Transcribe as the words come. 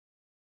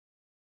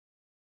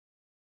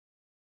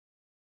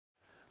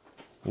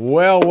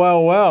Well,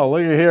 well, well,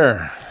 look at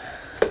here.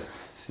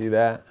 See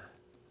that?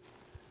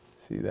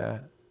 See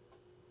that?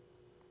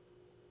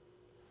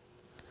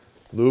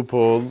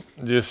 Leupold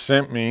just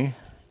sent me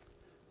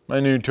my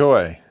new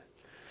toy.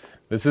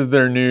 This is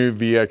their new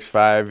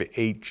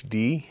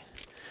VX-5HD.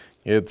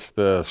 It's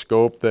the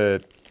scope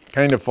that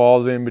kind of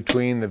falls in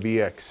between the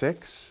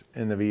VX6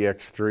 and the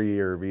VX3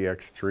 or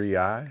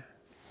VX3i.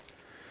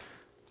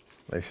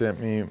 They sent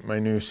me my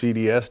new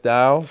CDS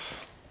dials.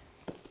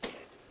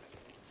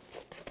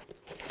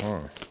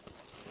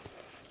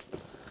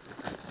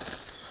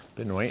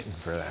 Been waiting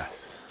for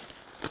this.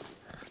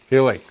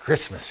 Feel like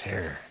Christmas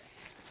here.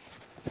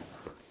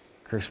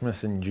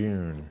 Christmas in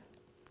June.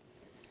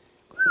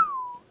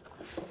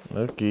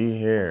 Looky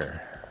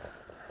here.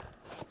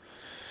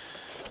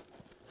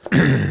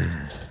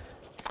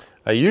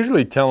 I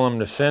usually tell them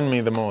to send me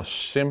the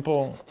most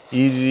simple,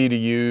 easy to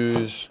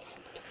use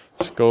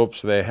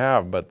scopes they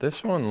have, but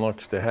this one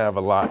looks to have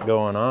a lot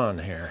going on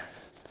here.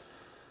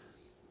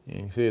 You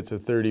can see it's a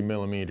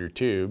 30mm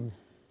tube.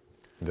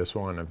 This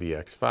one, a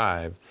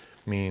VX5,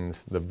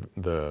 means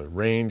the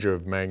range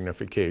of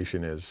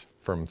magnification is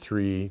from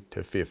 3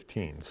 to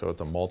 15. So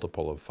it's a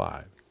multiple of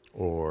 5,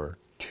 or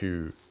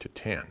 2 to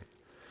 10.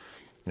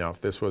 Now, if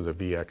this was a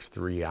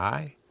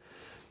VX3i,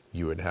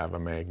 you would have a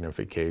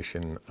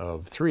magnification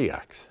of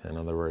 3x. In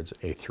other words,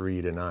 a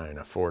 3 to 9,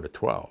 a 4 to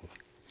 12.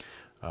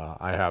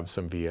 I have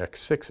some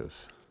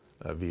VX6s.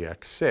 A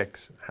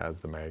VX6 has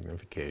the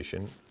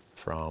magnification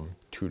from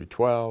 2 to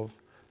 12,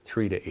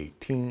 3 to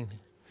 18,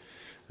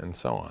 and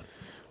so on.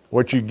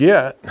 What you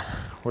get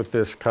with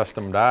this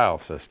custom dial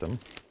system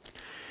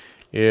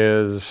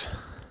is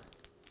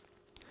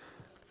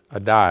a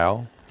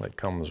dial that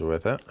comes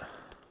with it.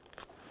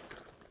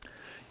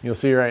 You'll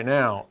see right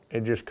now,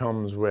 it just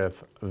comes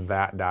with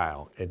that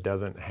dial. It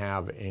doesn't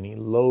have any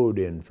load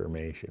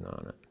information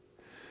on it.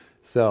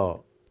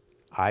 So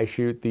I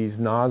shoot these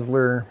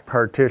nozzler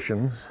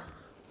partitions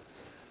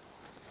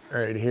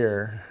right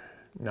here.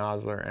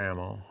 Nozzler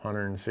ammo,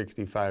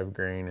 165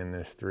 grain in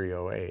this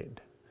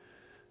 308.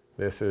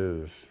 This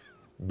is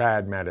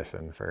bad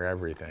medicine for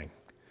everything.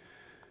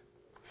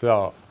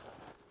 So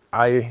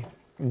I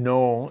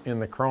know in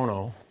the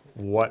chrono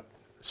what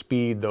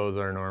speed those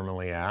are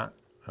normally at.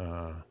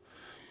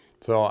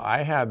 So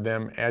I had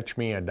them etch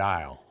me a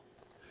dial,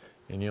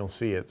 and you'll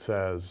see it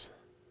says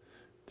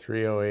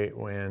 308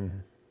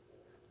 Win,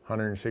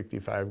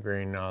 165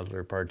 grain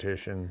nozzler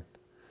partition.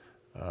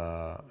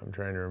 I'm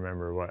trying to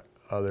remember what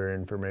other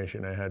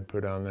information I had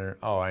put on there.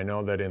 Oh, I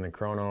know that in the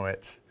chrono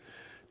it's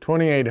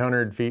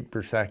 2,800 feet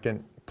per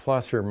second,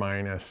 plus or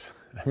minus.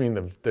 I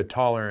mean, the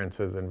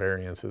tolerances and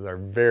variances are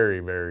very,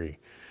 very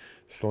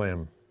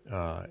slim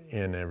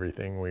in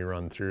everything we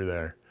run through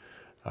there.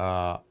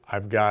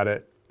 I've got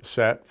it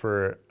set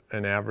for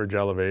an average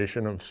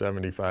elevation of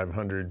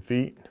 7,500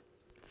 feet,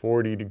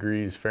 40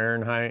 degrees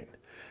Fahrenheit,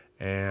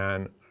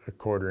 and a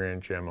 1/4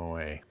 inch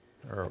MOA,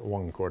 or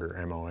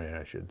 1/4 MOA,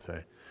 I should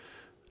say.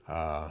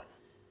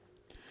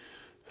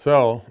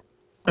 So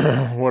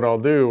what I'll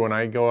do when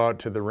I go out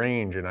to the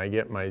range and I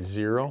get my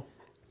 0,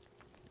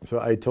 so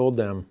I told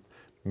them,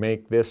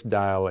 make this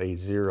dial a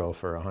 0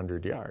 for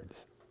 100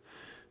 yards.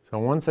 So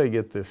once I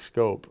get this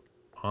scope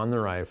on the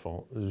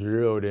rifle,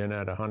 zeroed in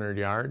at 100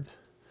 yards,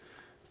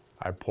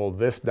 I pull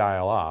this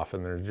dial off,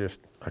 and there's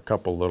just a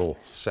couple little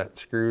set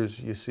screws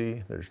you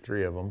see. There's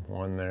 3 of them,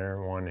 one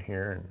there, one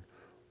here, and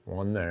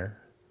one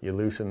there. You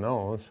loosen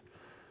those,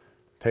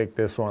 take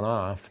this one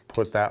off,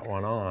 put that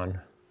one on,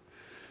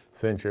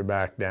 cinch it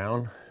back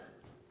down,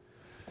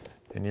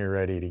 and you're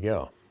ready to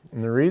go.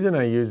 And the reason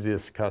I use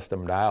this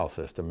custom dial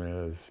system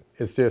is,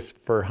 it's just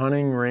for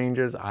hunting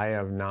ranges, I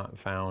have not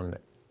found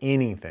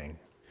anything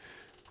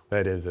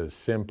that is as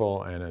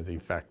simple and as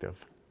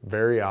effective.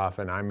 Very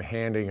often I'm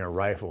handing a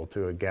rifle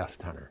to a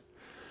guest hunter,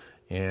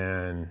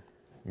 and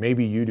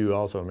maybe you do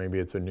also. Maybe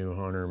it's a new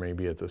hunter,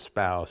 maybe it's a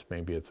spouse,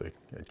 maybe it's a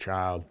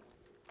child.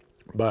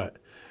 But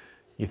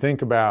you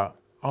think about,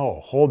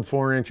 oh, hold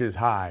 4 inches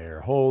high,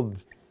 or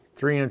hold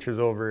 3 inches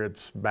over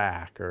its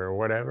back, or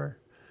whatever.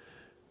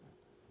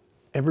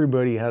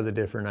 Everybody has a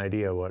different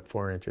idea what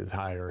 4 inches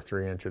high or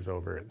 3 inches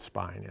over its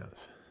spine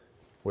is.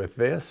 With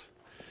this,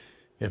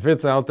 if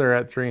it's out there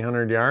at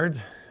 300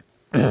 yards,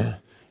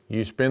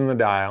 you spin the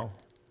dial.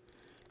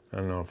 I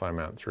don't know if I'm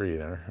at 3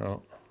 there.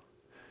 Oh.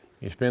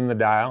 You spin the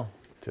dial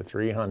to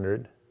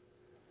 300,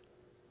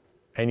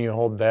 and you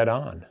hold dead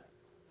on.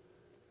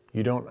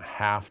 You don't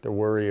have to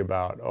worry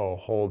about, oh,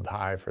 hold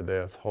high for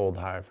this, hold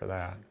high for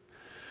that.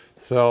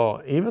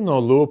 So even though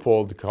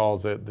Leupold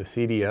calls it the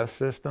CDS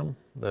system,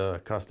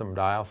 the custom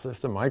dial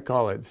system, I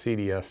call it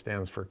CDS,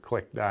 stands for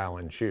click, dial,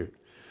 and shoot.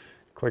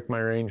 Click my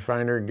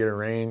rangefinder, get a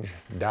range,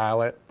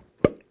 dial it,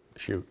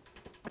 shoot.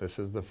 This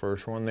is the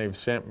first one they've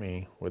sent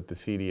me with the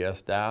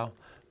CDS dial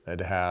that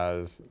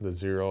has the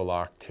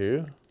ZeroLock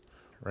 2.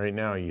 Right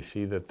now you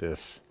see that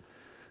this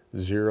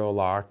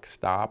ZeroLock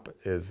stop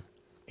is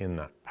in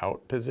the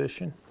out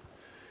position.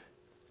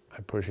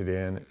 I push it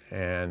in,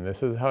 and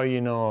this is how you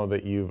know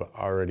that you've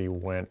already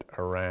went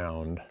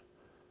around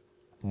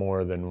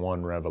more than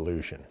one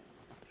revolution.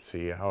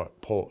 See how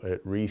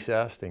it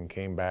recessed and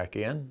came back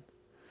in?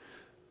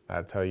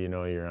 That's how you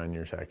know you're on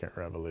your second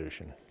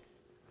revolution.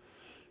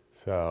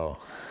 So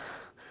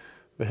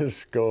this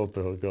scope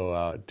will go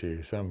out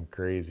to some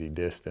crazy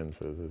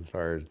distances as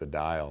far as the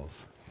dials.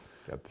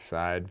 Got the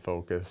side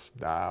focus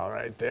dial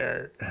right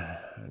there. I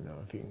don't know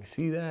if you can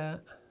see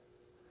that.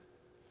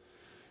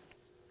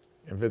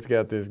 If it's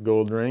got this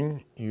gold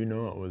ring, you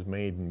know it was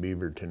made in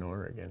Beaverton,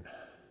 Oregon.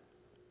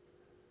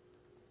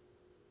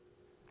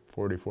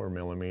 44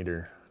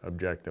 millimeter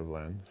objective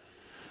lens.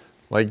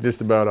 Like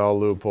just about all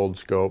Leupold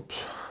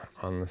scopes,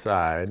 on the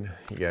side,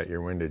 you got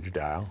your windage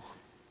dial.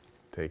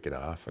 Take it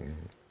off, and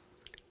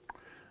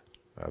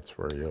that's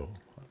where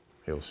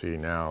you'll see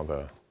now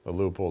the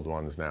Leupold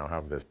ones now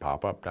have this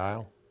pop-up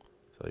dial.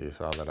 So you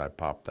saw that I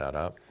popped that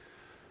up.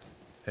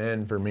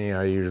 And for me,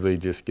 I usually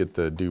just get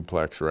the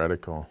duplex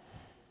reticle,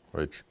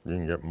 which you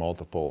can get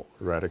multiple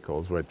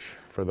reticles, which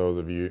for those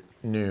of you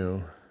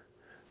new,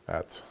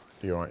 that's,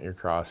 you want your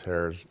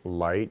crosshairs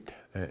light,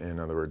 in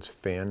other words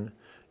thin.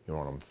 You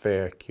want them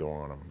thick, you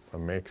want them a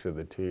mix of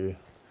the two.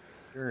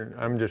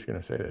 I'm just going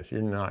to say this,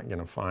 you're not going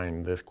to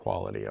find this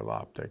quality of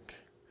optic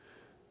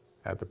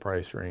at the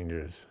price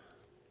ranges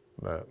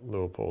that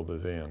Leupold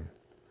is in.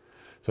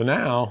 So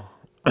now,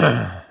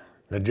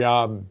 the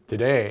job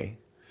today,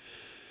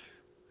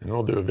 and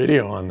we'll do a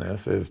video on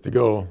this, is to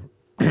go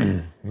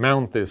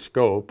mount this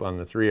scope on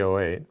the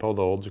 308, pull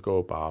the old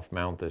scope off,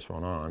 mount this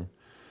one on,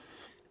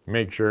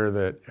 make sure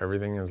that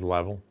everything is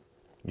level,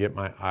 get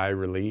my eye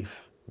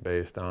relief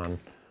based on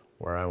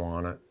where I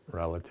want it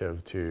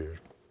relative to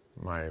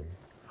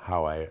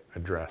how I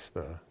address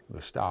the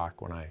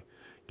stock when I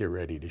get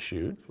ready to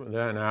shoot.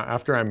 Then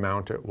after I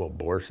mount it, we'll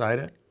bore sight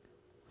it.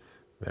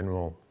 Then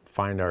we'll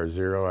find our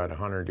zero at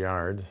 100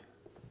 yards.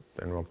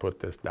 Then we'll put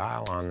this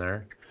dial on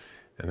there.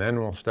 And then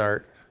we'll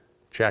start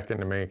checking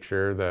to make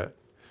sure that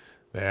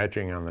the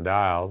etching on the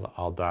dials,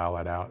 I'll dial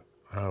it out.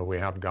 We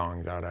have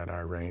gongs out at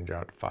our range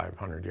out to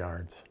 500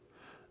 yards.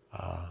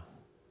 I'll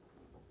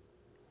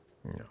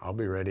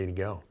be ready to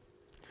go.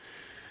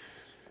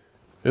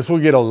 This will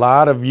get a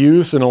lot of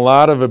use and a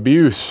lot of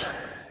abuse,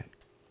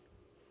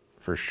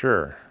 for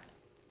sure,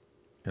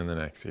 in the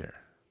next year.